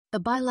A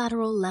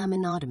bilateral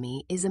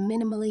laminotomy is a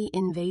minimally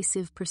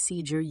invasive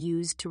procedure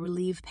used to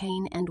relieve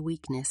pain and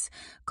weakness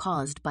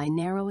caused by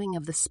narrowing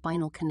of the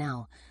spinal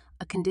canal,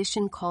 a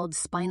condition called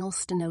spinal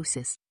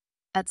stenosis.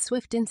 At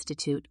Swift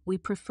Institute, we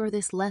prefer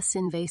this less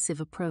invasive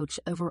approach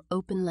over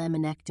open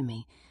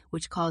laminectomy,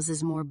 which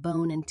causes more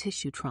bone and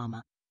tissue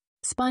trauma.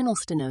 Spinal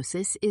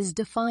stenosis is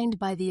defined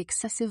by the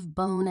excessive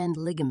bone and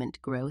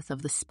ligament growth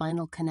of the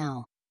spinal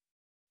canal.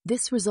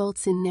 This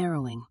results in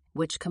narrowing,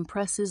 which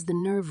compresses the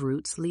nerve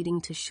roots, leading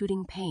to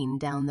shooting pain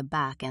down the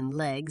back and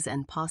legs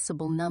and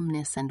possible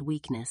numbness and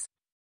weakness.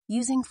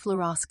 Using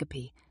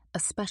fluoroscopy, a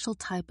special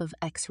type of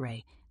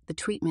X-ray, the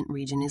treatment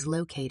region is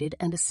located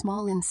and a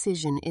small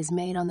incision is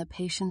made on the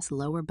patient's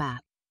lower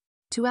back.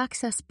 To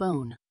access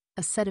bone,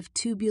 a set of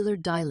tubular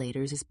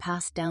dilators is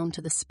passed down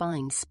to the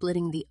spine,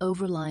 splitting the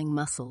overlying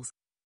muscles.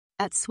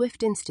 At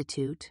Swift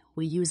Institute,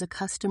 we use a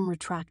custom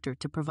retractor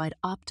to provide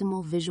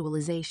optimal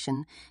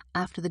visualization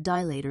after the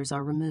dilators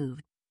are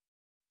removed.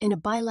 In a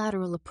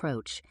bilateral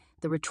approach,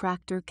 the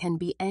retractor can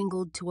be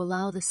angled to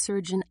allow the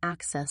surgeon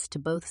access to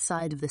both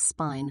sides of the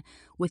spine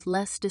with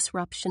less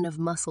disruption of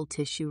muscle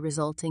tissue,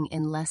 resulting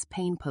in less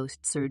pain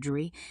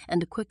post-surgery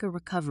and a quicker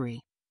recovery.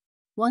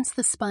 Once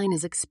the spine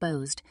is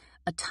exposed,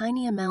 a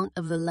tiny amount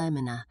of the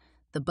lamina,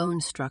 the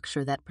bone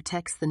structure that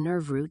protects the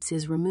nerve roots,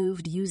 is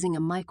removed using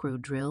a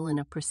microdrill in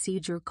a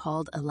procedure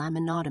called a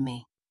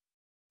laminotomy.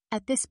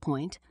 At this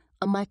point,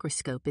 a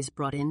microscope is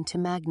brought in to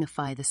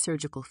magnify the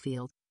surgical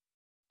field.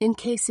 In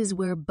cases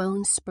where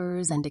bone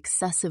spurs and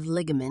excessive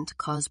ligament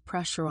cause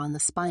pressure on the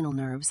spinal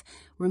nerves,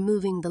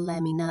 removing the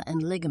lamina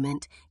and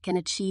ligament can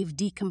achieve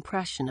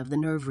decompression of the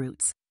nerve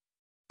roots.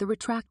 The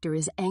retractor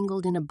is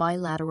angled in a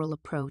bilateral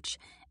approach,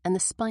 and the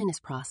spinous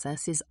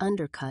process is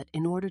undercut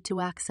in order to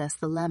access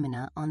the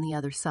lamina on the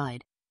other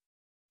side.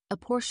 A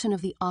portion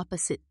of the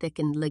opposite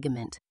thickened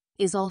ligament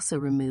is also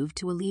removed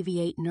to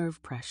alleviate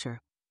nerve pressure.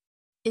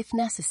 If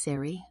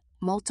necessary,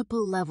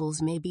 multiple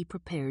levels may be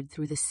prepared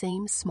through the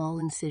same small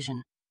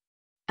incision.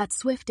 At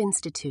Swift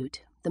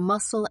Institute, the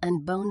muscle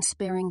and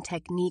bone-sparing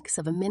techniques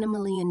of a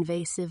minimally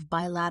invasive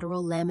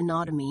bilateral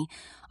laminotomy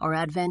are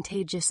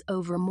advantageous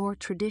over more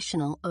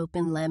traditional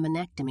open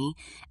laminectomy,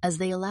 as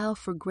they allow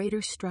for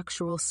greater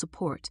structural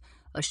support,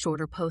 a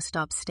shorter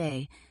post-op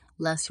stay,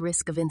 less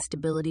risk of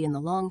instability in the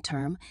long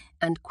term,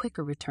 and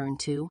quicker return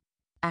to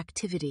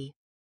activity.